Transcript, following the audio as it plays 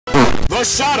The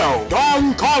Shadow,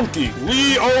 Dong Conky,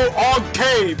 Leo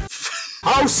Arcade.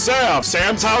 House Sam.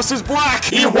 Sam's house is black.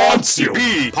 He wants you.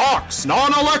 B. Pox.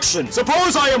 Non-election.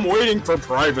 Suppose I am waiting for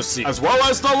privacy, as well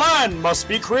as the land must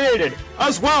be created,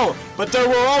 as well, but there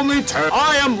were only 10.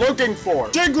 I am looking for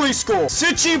Jiggly School.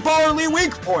 Sitchy Barley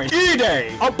Weak Point.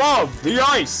 E-Day. Above the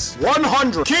ice.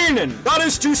 100. Keenan. That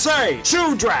is to say.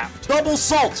 Chew Draft. Double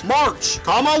Salt. March.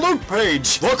 Comma Luke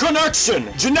Page. The Connection.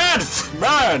 Jeanette.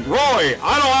 Man. Roy.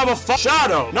 I don't have a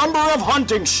Shadow. Number of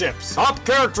hunting ships. Top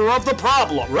character of the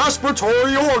problem.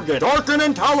 Respiratory organ. Dark and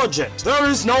intelligent. There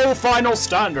is no final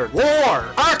standard.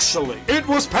 War. Actually, it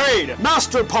was paid.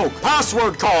 Master Poke.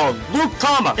 Password Kong. Luke,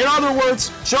 comma. In other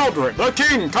words, children. The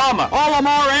King, comma.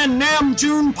 Olimar and Nam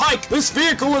June Pike. This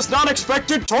vehicle is not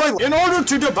expected toilet. In order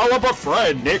to develop a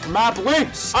friend, Nick Map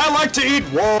Links. I like to eat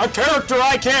war. A character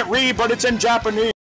I can't read, but it's in Japanese.